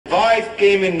Wife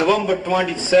came in November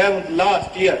 27th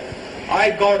last year.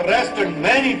 I got arrested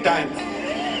many times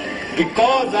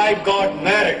because I got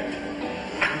married.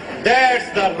 That's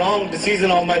the wrong decision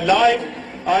of my life.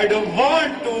 I don't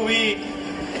want to be,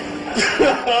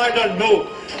 I don't know.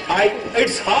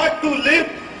 It's hard to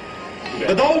live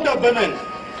without a woman,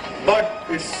 but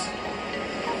it's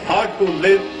hard to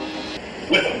live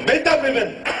with a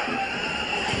woman.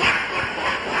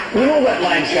 You know that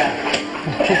line shot.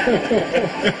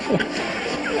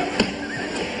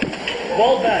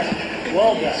 Well done.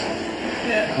 Well done.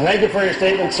 Thank you for your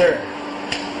statement, sir.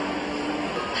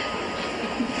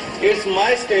 It's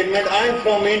my statement. I'm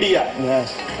from India.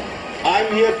 Yes.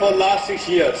 I'm here for last 6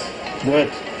 years.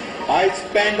 Good. I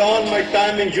spend all my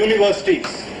time in universities.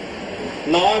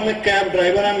 Now I'm a cab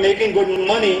driver. I'm making good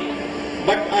money,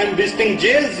 but I'm visiting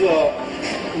jails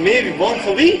maybe once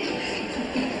a week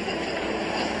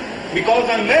because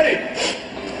I'm married.